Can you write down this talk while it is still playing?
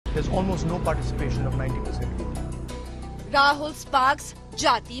there's almost no participation of 90%. Rahul sparks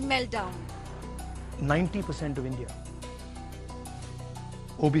Jati meltdown. 90% of India,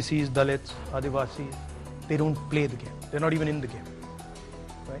 OBCs, Dalits, Adivasis, they don't play the game. They're not even in the game,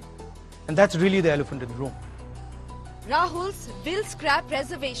 right? And that's really the elephant in the room. Rahul's will scrap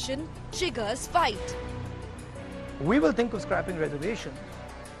reservation triggers fight. We will think of scrapping reservations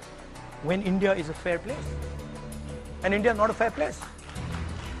when India is a fair place. And India is not a fair place.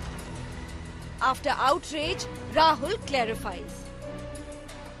 After outrage, Rahul clarifies.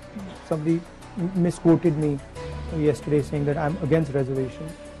 Somebody misquoted me yesterday saying that I'm against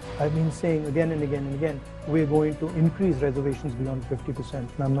reservations. I've been saying again and again and again, we're going to increase reservations beyond 50%, and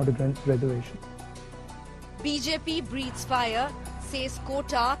I'm not against reservations. BJP breathes fire, says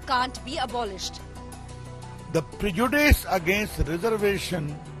quota can't be abolished. The prejudice against reservation,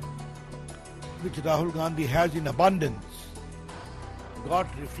 which Rahul Gandhi has in abundance, got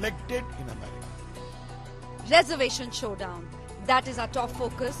reflected in America. Reservation showdown. That is our top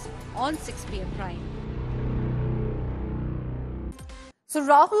focus on 6 p.m. Prime. So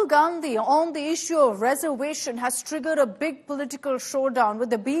Rahul Gandhi on the issue of reservation has triggered a big political showdown, with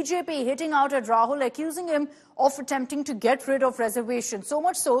the BJP hitting out at Rahul, accusing him of attempting to get rid of reservation. So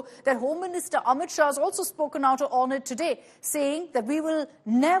much so that Home Minister Amit Shah has also spoken out on it today, saying that we will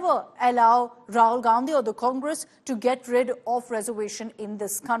never allow Rahul Gandhi or the Congress to get rid of reservation in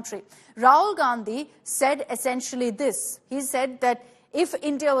this country. Rahul Gandhi said essentially this. He said that if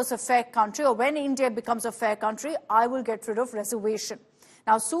India was a fair country, or when India becomes a fair country, I will get rid of reservation.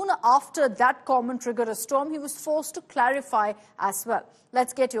 Now, soon after that comment triggered a storm, he was forced to clarify as well.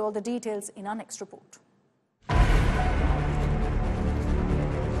 Let's get you all the details in our next report.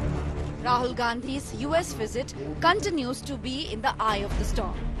 Rahul Gandhi's US visit continues to be in the eye of the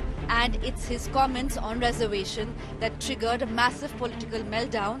storm. And it's his comments on reservation that triggered a massive political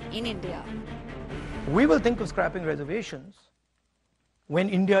meltdown in India. We will think of scrapping reservations when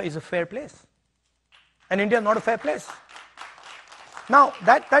India is a fair place. And India is not a fair place. Now,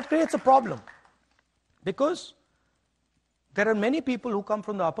 that creates a problem, because there are many people who come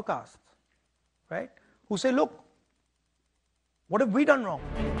from the upper castes, right, who say, look, what have we done wrong?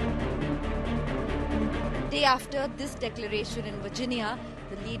 Day after this declaration in Virginia,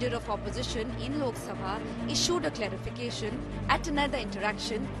 the leader of opposition in Lok Sabha issued a clarification at another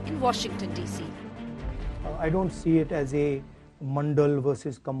interaction in Washington, D.C. I don't see it as a Mandal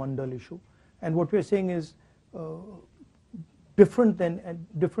versus Kamandal issue. And what we're saying is different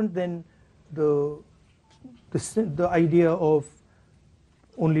than the idea of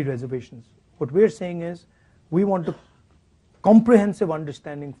only reservations. What we're saying is we want a comprehensive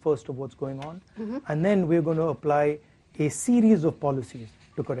understanding first of what's going on, and then we're going to apply a series of policies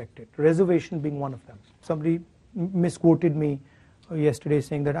to correct it, reservation being one of them. Somebody misquoted me yesterday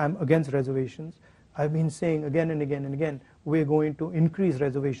saying that I'm against reservations. I've been saying again and again and again, we're going to increase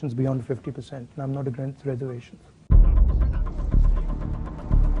reservations beyond 50%, and I'm not against reservations.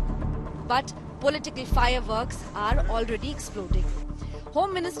 But political fireworks are already exploding.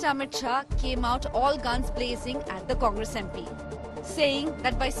 Home Minister Amit Shah came out all guns blazing at the Congress MP, saying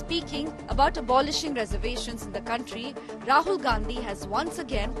that by speaking about abolishing reservations in the country, Rahul Gandhi has once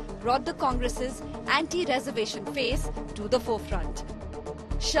again brought the Congress's anti-reservation face to the forefront.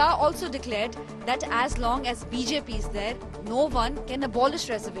 Shah also declared that as long as BJP is there, no one can abolish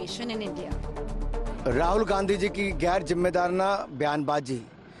reservation in India. Rahul Gandhi ji की गैर जिम्मेदाराना बयानबाजी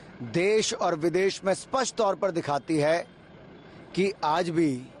देश और विदेश में स्पष्ट तौर पर दिखाती है कि आज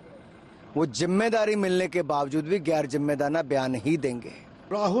भी वो जिम्मेदारी मिलने के बावजूद भी गैर जिम्मेदाराना बयान ही देंगे।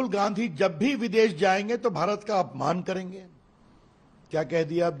 राहुल गांधी जब भी विदेश जाएंगे तो भारत का अपमान करेंगे। क्या कह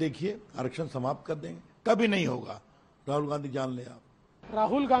दिया आप देखिए, आरक्षण समाप्त कर देंगे। कभी नहीं होगा, राहुल गांधी जान ले आप।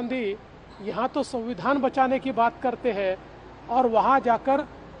 राहुल गांधी यहाँ तो संविधान बचाने की बात करते हैं और वहां जाकर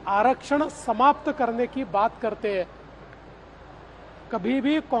आरक्षण समाप्त करने की बात करते हैं। कभी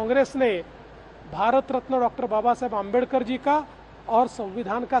भी कांग्रेस ने भारत रत्न डॉक्टर बाबा साहेब आंबेडकर जी का और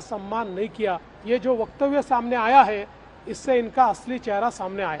संविधान का सम्मान नहीं किया। ये जो वक्तव्य सामने आया है, इससे इनका असली चेहरा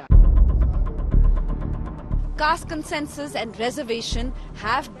सामने आया। Caste consensus and reservation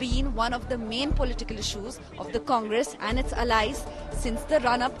have been one of the main political issues of the Congress and its allies since the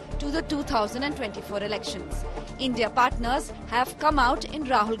run-up to the 2024 elections. India partners have come out in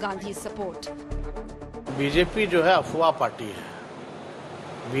Rahul Gandhi's support. BJP जो है अफवाह party है।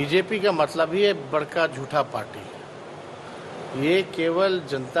 BJP का मतलब ही है बड़का झूठा party. ये केवल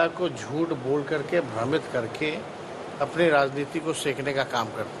जनता को झूठ बोल करके भ्रमित करके अपनी राजनीति को सेकने का काम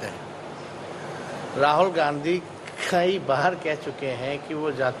करते हैं। राहुल गांधी कई बार कह चुके हैं कि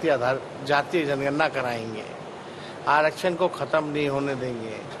वो जातीय जनगणना कराएंगे, आरक्षण को खत्म नहीं होने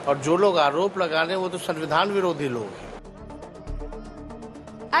देंगे। और जो लोग आरोप लगा रहे हैं वो तो संविधान विरोधी लोग हैं।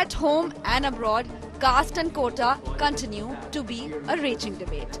 At home and abroad, caste and quota continue to be a raging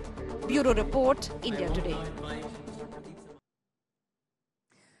debate. Bureau Report, India Today.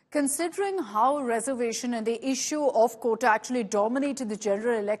 Considering how reservation and the issue of quota actually dominated the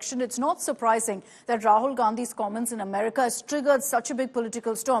general election, it's not surprising that Rahul Gandhi's comments in America has triggered such a big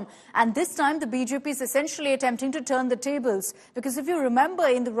political storm. And this time, the BJP is essentially attempting to turn the tables. Because if you remember,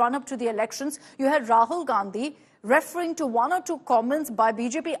 in the run-up to the elections, you had Rahul Gandhi referring to one or two comments by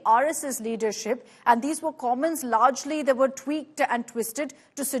BJP RSS leadership, and these were comments largely that were tweaked and twisted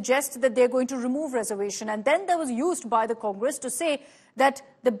to suggest that they're going to remove reservation. And then that was used by the Congress to say that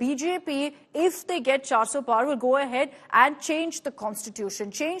the BJP, if they get 400 par, will go ahead and change the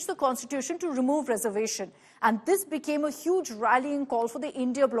constitution to remove reservation. And this became a huge rallying call for the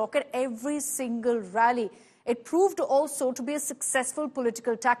India bloc at every single rally. It proved also to be a successful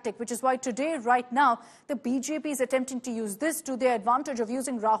political tactic, which is why today, right now, the BJP is attempting to use this to their advantage of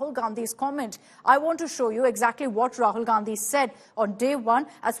using Rahul Gandhi's comment. I want to show you exactly what Rahul Gandhi said on day one,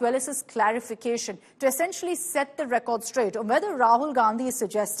 as well as his clarification, to essentially set the record straight on whether Rahul Gandhi is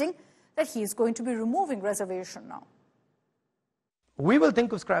suggesting that he is going to be removing reservation now. We will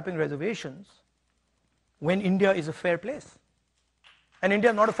think of scrapping reservations when India is a fair place. And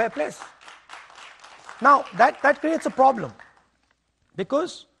India is not a fair place. Now, that creates a problem,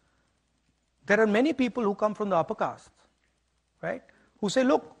 because there are many people who come from the upper castes, right, who say,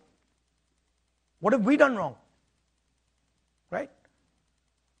 look, what have we done wrong, right?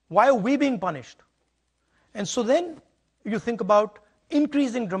 Why are we being punished? And so then you think about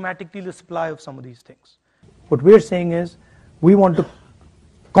increasing dramatically the supply of some of these things. What we're saying is, we want a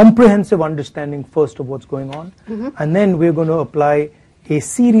comprehensive understanding first of what's going on, and then we're going to apply a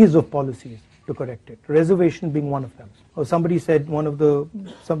series of policies to correct it, reservation being one of them. Or somebody said,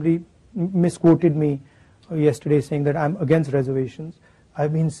 somebody misquoted me yesterday saying that I'm against reservations.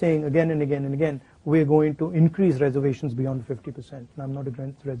 I've been saying again and again and again, we're going to increase reservations beyond 50%, and I'm not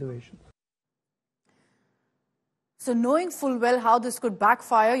against reservations. So knowing full well how this could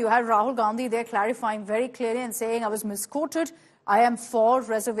backfire, you had Rahul Gandhi there clarifying very clearly and saying, I was misquoted. I am for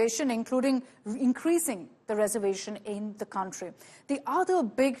reservation, including increasing the reservation in the country. The other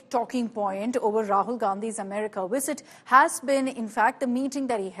big talking point over Rahul Gandhi's America visit has been, in fact, the meeting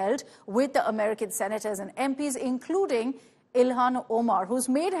that he held with the American senators and MPs, including Ilhan Omar, who's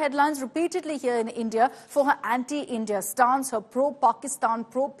made headlines repeatedly here in India for her anti-India stance, her pro-Pakistan,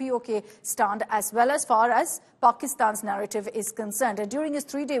 pro-POK stand, as well as far as Pakistan's narrative is concerned. And during his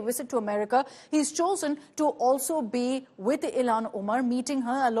 3-day visit to America, he's chosen to also be with Ilhan Omar, meeting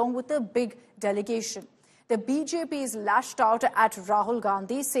her along with a big delegation. The BJP is lashed out at Rahul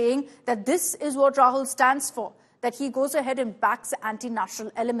Gandhi, saying that this is what Rahul stands for, that he goes ahead and backs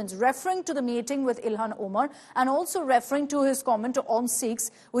anti-national elements, referring to the meeting with Ilhan Omar and also referring to his comment on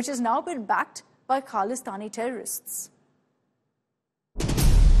Sikhs, which has now been backed by Khalistani terrorists.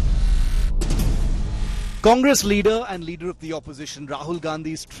 Congress leader and leader of the opposition Rahul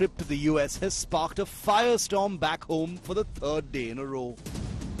Gandhi's trip to the US has sparked a firestorm back home for the 3rd day in a row.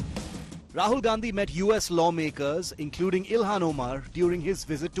 Rahul Gandhi met US lawmakers, including Ilhan Omar, during his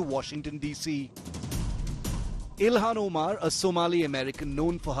visit to Washington, D.C. Ilhan Omar, a Somali American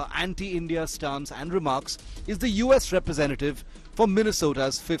known for her anti-India stance and remarks, is the US representative for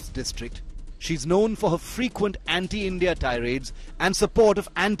Minnesota's 5th district. She's known for her frequent anti-India tirades and support of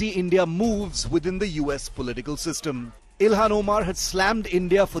anti-India moves within the US political system. Ilhan Omar had slammed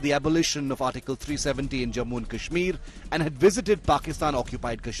India for the abolition of Article 370 in Jammu and Kashmir and had visited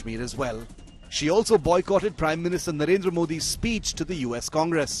Pakistan-occupied Kashmir as well. She also boycotted Prime Minister Narendra Modi's speech to the US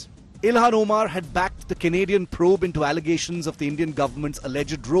Congress. Ilhan Omar had backed the Canadian probe into allegations of the Indian government's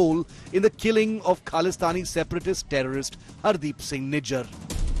alleged role in the killing of Khalistani separatist terrorist Hardeep Singh Nijjar.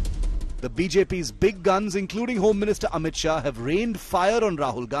 The BJP's big guns, including Home Minister Amit Shah, have rained fire on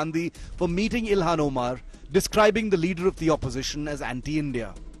Rahul Gandhi for meeting Ilhan Omar, describing the leader of the opposition as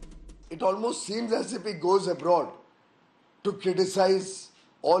anti-India. It almost seems as if he goes abroad to criticize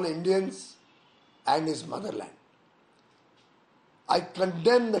all Indians and his motherland. I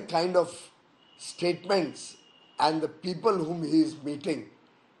condemn the kind of statements and the people whom he is meeting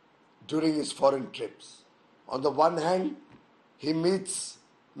during his foreign trips. On the one hand, he meets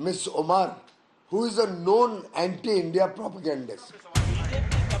Miss Omar, who is a known anti-India propagandist.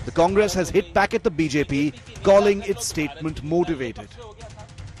 The Congress has hit back at the BJP, calling its statement motivated.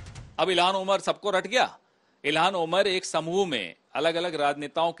 अब Ilhan Omar सबको रट गया। Ilhan Omar एक समूह में, अलग अलग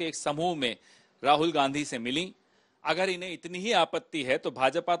राजनेताओं के एक समूह में राहुल गांधी से मिली अगर इन्हें इतनी ही आपत्ति है तो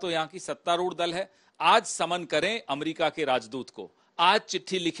भाजपा तो यहां की सत्तारूढ़ दल है। आज समन करें अमेरिका के राजदूत को, आज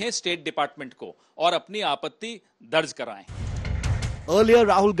चिट्ठी लिखें स्टेट डिपार्टमेंट को और अपनी आपत्ति दर्ज कराएं। Earlier,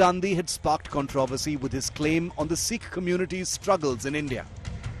 Rahul Gandhi had sparked controversy with his claim on the Sikh community's struggles in India.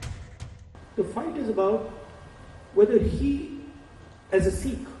 The fight is about whether he, as a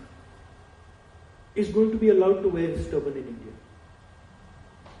Sikh, is going to be allowed to wear his turban in India.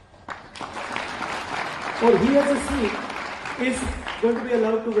 Or he, as a Sikh, is going to be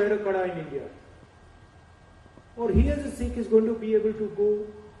allowed to wear a kada in India. Or he, as a Sikh, is going to be able to go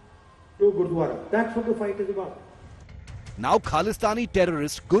to Gurdwara. That's what the fight is about. Now, Khalistani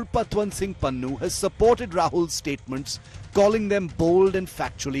terrorist Gurpatwant Singh Pannu has supported Rahul's statements, calling them bold and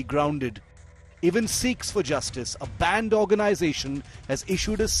factually grounded. Even Sikhs for Justice, a banned organization, has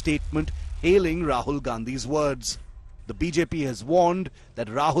issued a statement hailing Rahul Gandhi's words. The BJP has warned that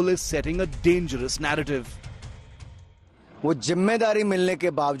Rahul is setting a dangerous narrative. वो जिम्मेदारी मिलने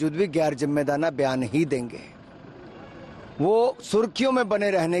के बावजूद भी गैर जिम्मेदाराना बयान ही देंगे। वो सुर्खियों में बने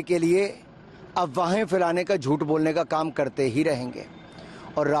रहने के लिए अफवाहें फैलाने का, झूठ बोलने का काम करते ही रहेंगे।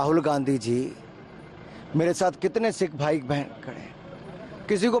 और राहुल गांधी जी, मेरे साथ कितने सिख भाई बहन खड़े हैं,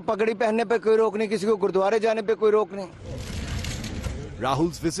 किसी को पगड़ी पहनने पे कोई रोक नहीं, किसी को गुरुद्वारे जाने पे कोई रोक नहीं।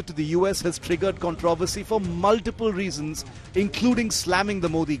 Rahul's visit to the US has triggered controversy for multiple reasons, including slamming the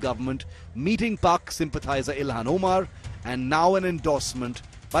Modi government, meeting Pak sympathizer Ilhan Omar, and now an endorsement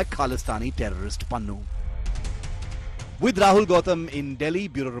by Khalistani terrorist Pannu. With Rahul Gautam in Delhi,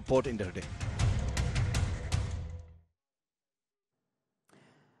 Bureau Report, India Today.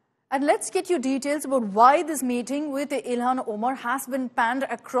 And let's get you details about why this meeting with Ilhan Omar has been panned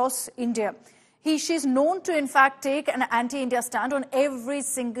across India. She's known to, in fact, take an anti-India stand on every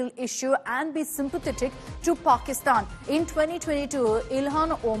single issue and be sympathetic to Pakistan. In 2022,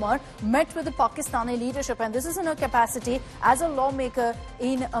 Ilhan Omar met with the Pakistani leadership, and this is in her capacity as a lawmaker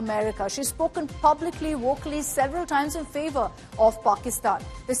in America. She's spoken publicly, vocally, several times in favor of Pakistan.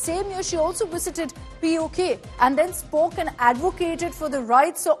 The same year, she also visited POK and then spoke and advocated for the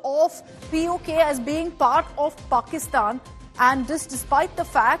rights of POK as being part of Pakistan. And this despite the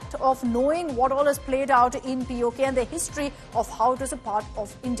fact of knowing what all has played out in POK and the history of how it is a part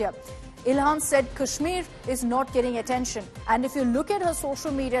of India. Ilhan said Kashmir is not getting attention. And if you look at her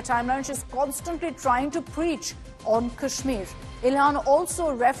social media timeline, she's constantly trying to preach on Kashmir. Ilhan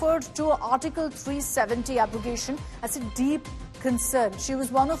also referred to Article 370 abrogation as a deep concern. She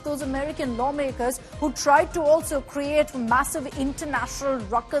was one of those American lawmakers who tried to also create massive international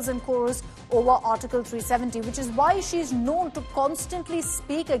ruckus and chorus over Article 370, which is why she's known to constantly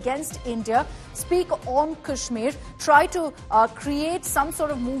speak against India, speak on Kashmir, try to create some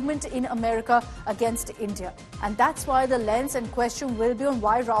sort of movement in America against India. And that's why the lens and question will be on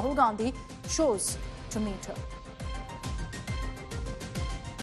why Rahul Gandhi chose to meet her.